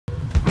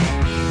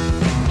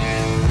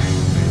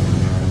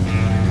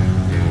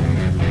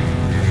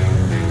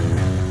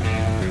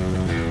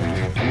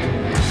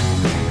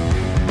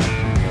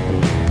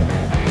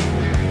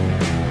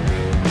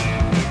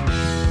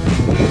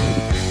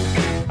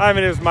Hi,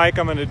 my name is Mike.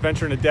 I'm an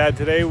adventurer and a dad.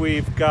 Today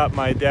we've got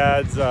my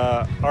dad's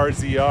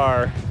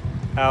RZR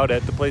out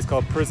at the place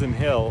called Prison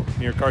Hill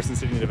near Carson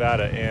City,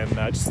 Nevada,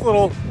 and just a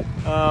little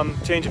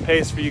change of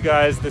pace for you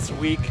guys this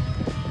week.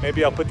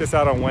 Maybe I'll put this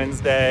out on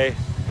Wednesday.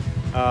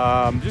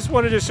 Just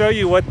wanted to show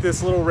you what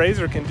this little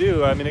RZR can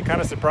do. I mean, it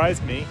kind of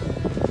surprised me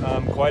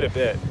quite a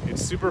bit.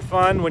 It's super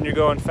fun when you're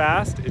going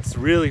fast. It's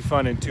really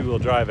fun in two-wheel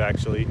drive,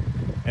 actually.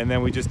 And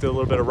then we just did a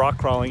little bit of rock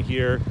crawling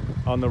here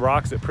on the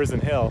rocks at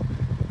Prison Hill.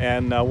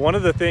 And one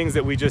of the things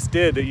that we just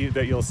did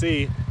that you'll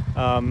see,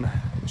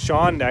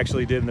 Sean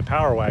actually did in the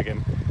Power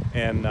Wagon,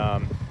 and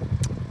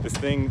this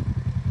thing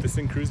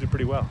cruised it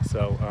pretty well.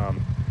 So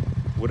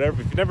if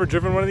you've never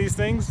driven one of these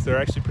things, they're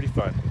actually pretty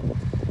fun.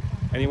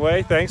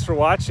 Anyway, thanks for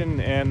watching,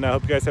 and I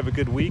hope you guys have a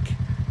good week.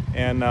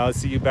 And I'll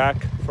see you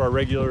back for our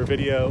regular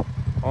video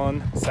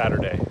on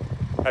Saturday.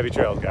 Happy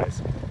trails,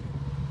 guys.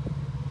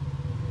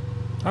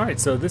 All right,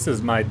 so this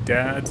is my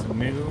dad's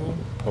new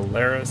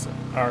Polaris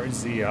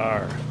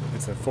RZR.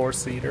 It's a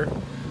 4-seater.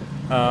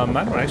 I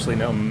don't actually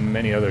know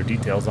many other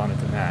details on it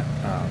than that.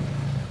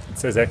 It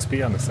says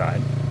XP on the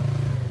side,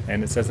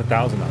 and it says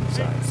 1,000 on the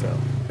side. So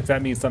if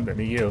that means something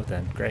to you,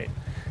 then great.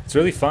 It's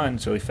really fun.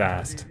 It's really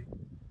fast.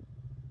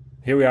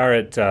 Here we are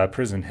at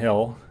Prison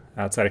Hill,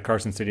 outside of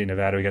Carson City,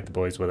 Nevada. We got the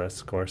boys with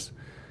us, of course.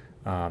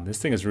 This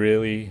thing is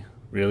really,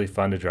 really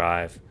fun to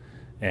drive,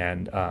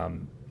 and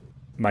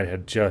might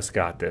have just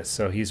got this.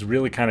 So he's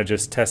really kind of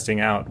just testing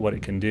out what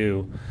it can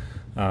do.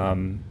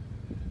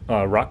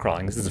 Rock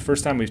crawling. This is the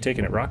first time we've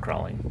taken it rock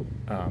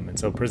crawling, and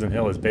so Prison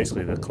Hill is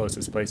basically the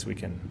closest place we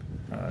can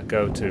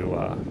go to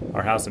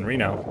our house in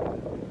Reno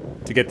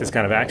to get this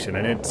kind of action,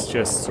 and it's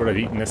just sort of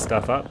eating this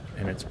stuff up,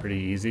 and it's pretty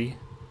easy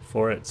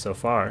for it so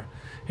far.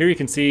 Here you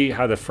can see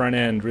how the front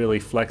end really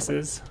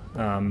flexes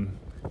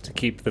to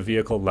keep the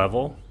vehicle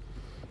level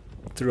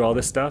through all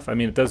this stuff. I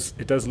mean, it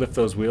does lift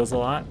those wheels a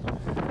lot.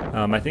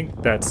 I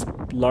think that's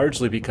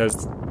largely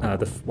because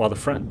while the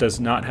front does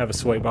not have a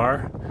sway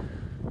bar,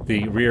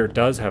 the rear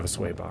does have a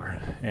sway bar,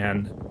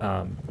 and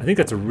I think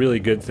that's a really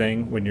good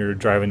thing when you're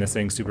driving this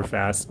thing super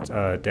fast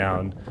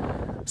down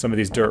some of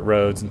these dirt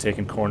roads and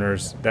taking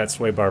corners. That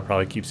sway bar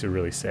probably keeps you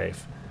really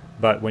safe.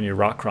 But when you're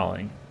rock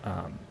crawling,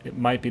 it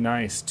might be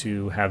nice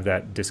to have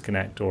that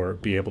disconnect or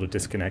be able to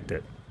disconnect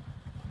it.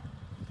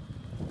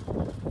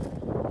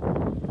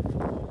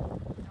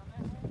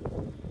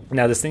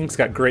 Now this thing's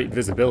got great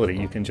visibility.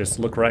 You can just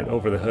look right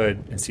over the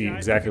hood and see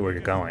exactly where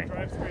you're going.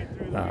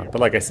 But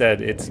like I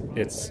said,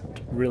 it's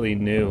really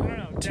new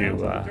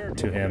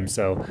to him,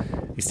 so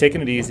he's taking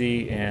it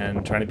easy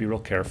and trying to be real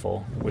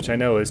careful, which I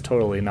know is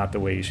totally not the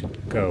way you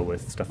should go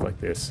with stuff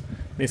like this.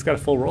 I mean, it's got a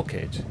full roll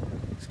cage.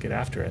 Let's get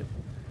after it.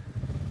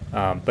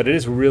 But it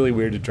is really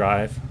weird to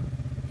drive.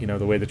 You know,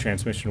 the way the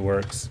transmission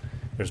works.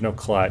 There's no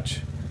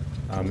clutch.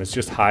 It's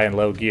just high and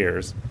low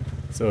gears.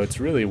 So it's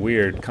really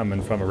weird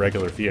coming from a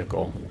regular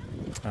vehicle.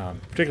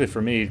 Particularly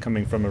for me,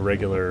 coming from a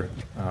regular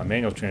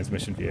manual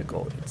transmission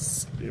vehicle,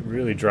 it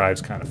really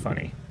drives kind of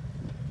funny.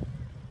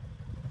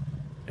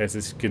 As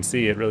you can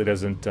see, it really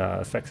doesn't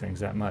affect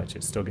things that much.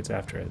 It still gets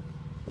after it.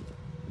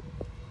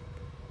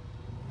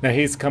 Now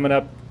he's coming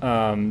up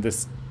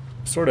this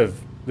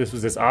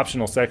was this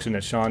optional section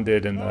that Sean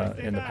did in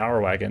the Power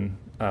Wagon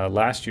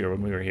last year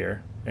when we were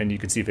here, and you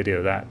can see video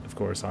of that, of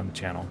course, on the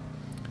channel.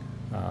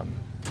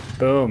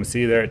 Boom!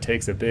 See there, it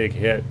takes a big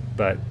hit,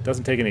 but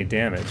doesn't take any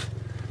damage.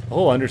 The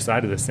whole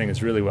underside of this thing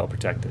is really well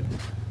protected.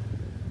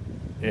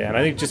 Yeah, and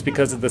I think just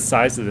because of the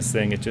size of this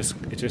thing, it just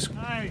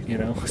you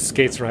know,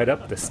 skates right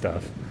up this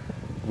stuff.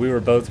 We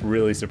were both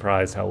really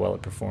surprised how well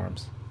it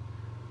performs.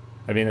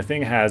 I mean, the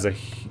thing has a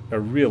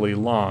really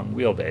long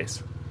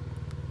wheelbase.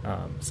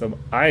 So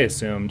I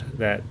assumed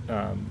that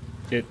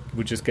it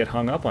would just get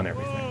hung up on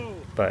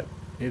everything, but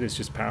it is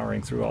just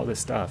powering through all this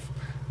stuff.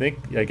 I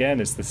think, again,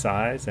 it's the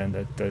size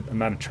and the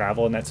amount of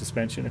travel in that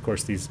suspension. Of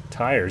course, these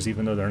tires,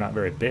 even though they're not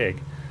very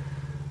big,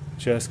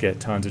 just get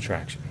tons of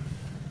traction.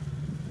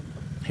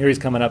 Here he's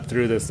coming up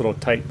through this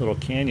tight little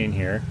canyon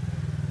here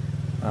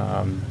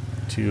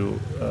to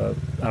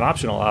an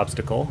optional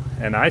obstacle,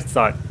 and I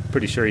thought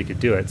pretty sure he could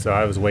do it, so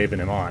I was waving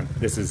him on.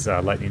 This is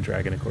Lightning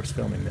Dragon, of course,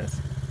 filming this.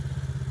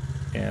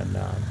 And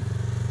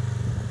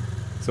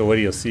so what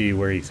do you see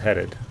where he's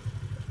headed?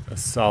 A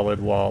solid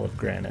wall of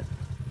granite.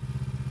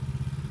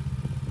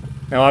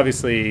 Now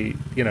obviously,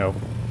 you know,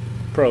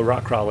 pro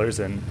rock crawlers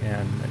and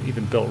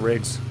even built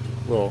rigs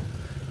will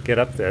get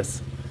up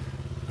this.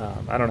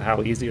 I don't know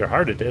how easy or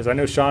hard it is. I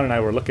know Sean and I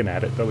were looking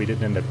at it, but we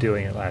didn't end up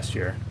doing it last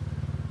year.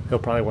 He'll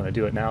probably want to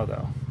do it now,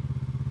 though.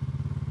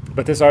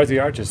 But this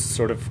RZR just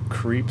sort of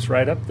creeps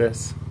right up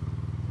this.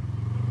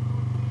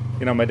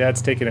 You know, my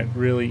dad's taking it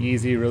really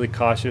easy, really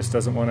cautious,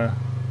 doesn't want to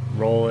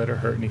roll it or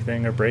hurt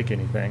anything or break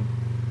anything.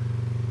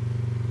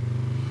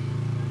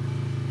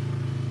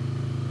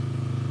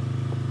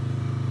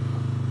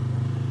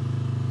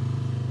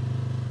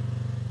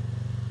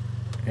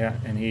 Yeah,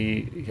 and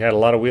he had a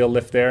lot of wheel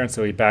lift there, and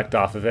so he backed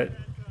off of it.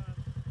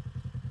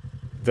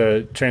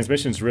 The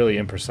transmission's really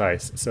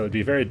imprecise, so it'd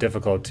be very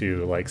difficult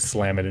to like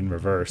slam it in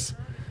reverse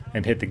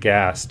and hit the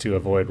gas to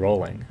avoid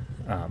rolling.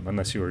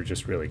 unless you were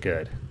just really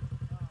good.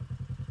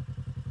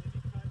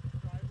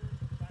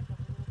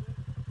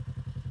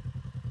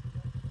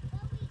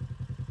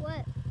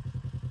 What?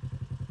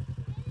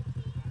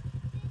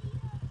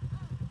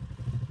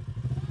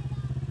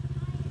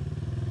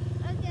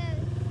 Okay.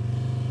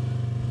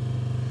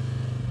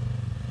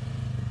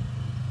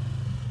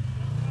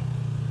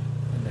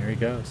 And there he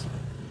goes.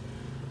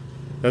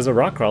 As a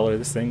rock crawler,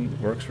 this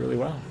thing works really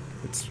well.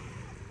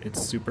 It's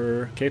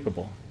super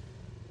capable.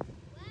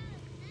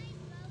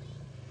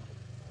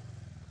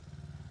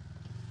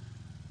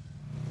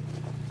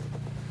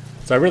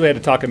 So I really had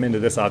to talk him into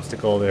this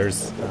obstacle.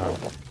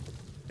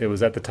 It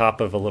was at the top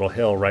of a little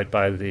hill right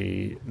by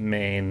the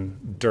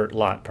main dirt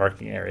lot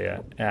parking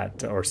area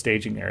or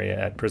staging area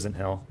at Prison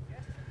Hill.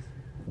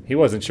 He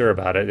wasn't sure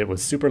about it. It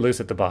was super loose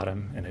at the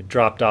bottom, and it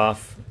dropped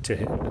off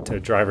to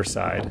driver's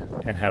side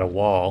and had a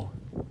wall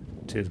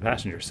to the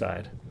passenger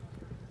side.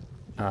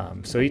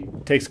 So he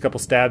takes a couple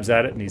stabs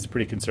at it, and he's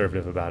pretty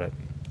conservative about it.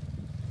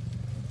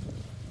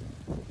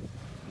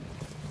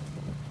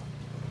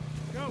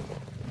 Go.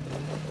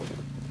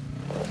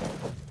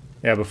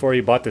 Yeah, before he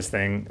bought this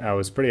thing, I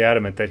was pretty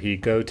adamant that he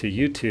go to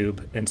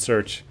YouTube and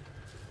search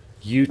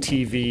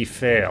UTV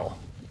fail.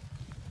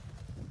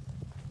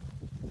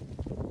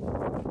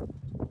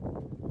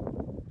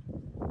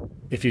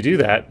 If you do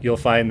that, you'll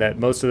find that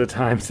most of the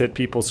times that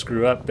people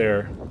screw up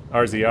their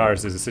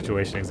RZRs is a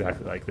situation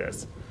exactly like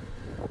this.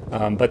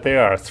 But they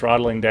are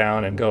throttling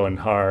down and going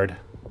hard.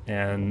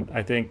 And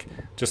I think,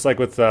 just like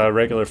with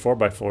regular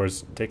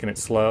 4x4s, taking it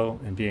slow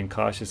and being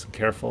cautious and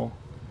careful,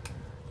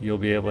 you'll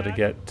be able to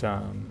get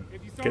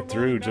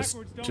through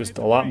just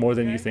a lot more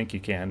than you think you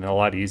can, and a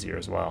lot easier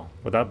as well,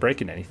 without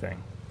breaking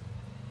anything.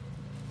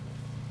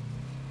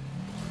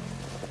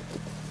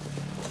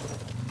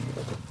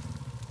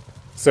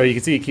 So you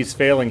can see he keeps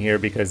failing here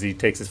because he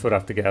takes his foot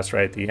off the gas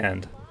right at the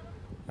end.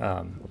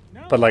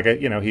 But like,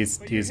 you know,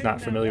 he's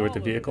not familiar with the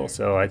vehicle,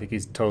 so I think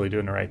he's totally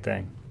doing the right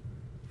thing.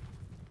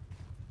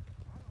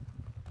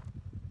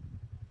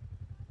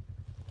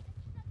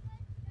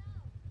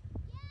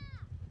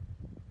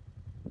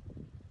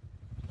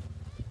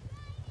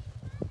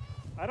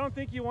 I don't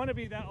think you want to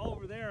be that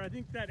over there. I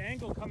think that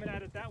angle coming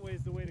at it that way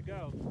is the way to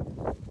go.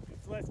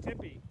 It's less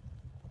tippy.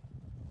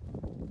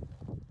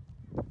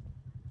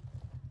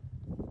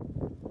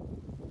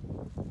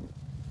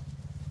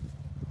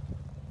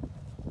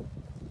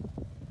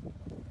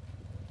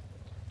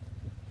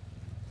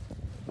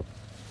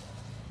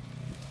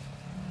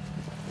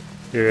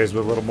 Here he is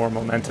with a little more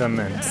momentum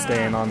and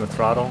staying on the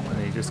throttle,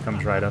 and he just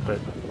comes right up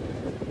it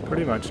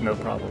pretty much no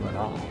problem at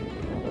all.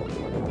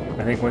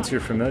 I think once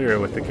you're familiar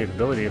with the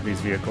capability of these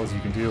vehicles,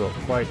 you can do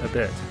quite a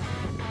bit.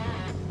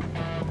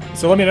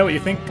 So let me know what you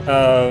think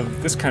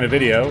of this kind of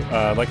video.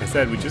 Like I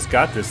said, we just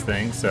got this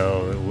thing,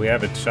 so we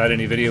haven't shot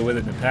any video with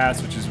it in the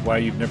past, which is why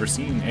you've never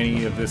seen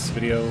any of this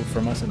video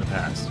from us in the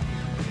past.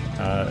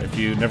 If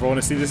you never want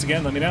to see this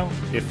again, let me know.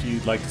 If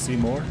you'd like to see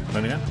more,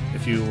 let me know.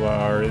 If you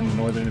are in the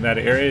northern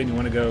Nevada area and you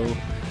want to go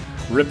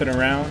ripping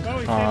around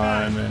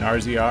on an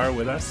RZR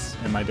with us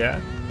and my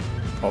dad,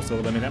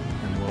 also let me know,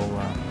 and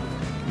we'll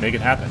make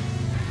it happen.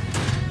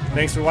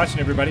 Thanks for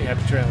watching, everybody.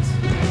 Happy trails.